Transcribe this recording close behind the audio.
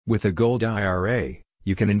With a Gold IRA,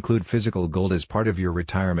 you can include physical gold as part of your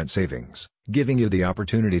retirement savings, giving you the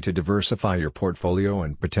opportunity to diversify your portfolio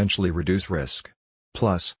and potentially reduce risk.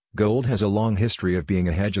 Plus, gold has a long history of being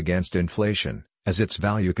a hedge against inflation, as its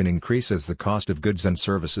value can increase as the cost of goods and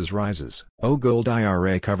services rises. Gold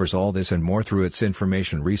IRA covers all this and more through its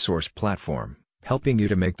information resource platform, helping you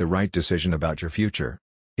to make the right decision about your future.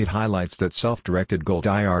 It highlights that self-directed gold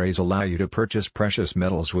IRAs allow you to purchase precious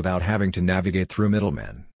metals without having to navigate through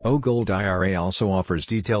middlemen. Gold IRA also offers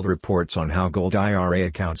detailed reports on how gold IRA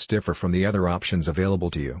accounts differ from the other options available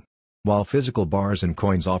to you. While physical bars and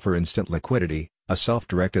coins offer instant liquidity, a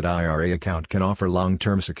self-directed IRA account can offer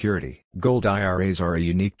long-term security. Gold IRAs are a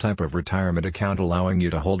unique type of retirement account allowing you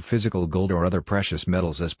to hold physical gold or other precious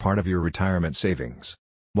metals as part of your retirement savings.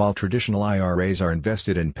 While traditional IRAs are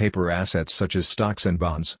invested in paper assets such as stocks and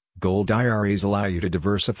bonds, gold IRAs allow you to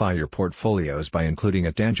diversify your portfolios by including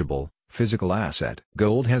a tangible, physical asset.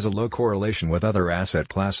 Gold has a low correlation with other asset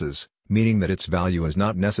classes, meaning that its value is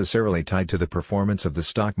not necessarily tied to the performance of the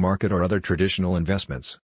stock market or other traditional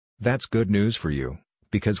investments. That's good news for you,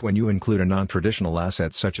 because when you include a non-traditional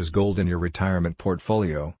asset such as gold in your retirement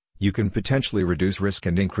portfolio, you can potentially reduce risk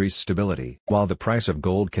and increase stability. While the price of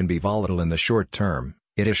gold can be volatile in the short term,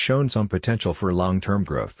 it has shown some potential for long-term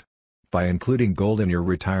growth. By including gold in your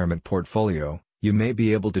retirement portfolio, you may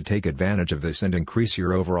be able to take advantage of this and increase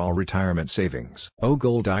your overall retirement savings.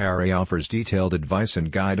 Gold IRA offers detailed advice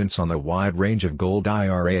and guidance on the wide range of gold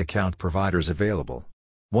IRA account providers available.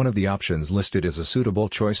 One of the options listed as a suitable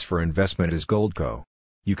choice for investment is Goldco.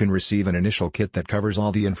 You can receive an initial kit that covers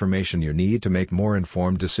all the information you need to make more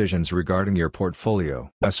informed decisions regarding your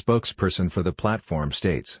portfolio. A spokesperson for the platform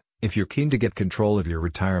states, "If you're keen to get control of your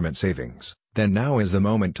retirement savings, then now is the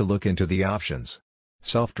moment to look into the options."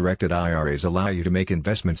 Self-directed IRAs allow you to make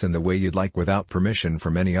investments in the way you'd like without permission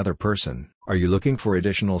from any other person. Are you looking for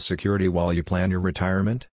additional security while you plan your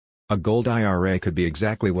retirement? A gold IRA could be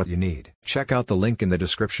exactly what you need. Check out the link in the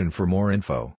description for more info.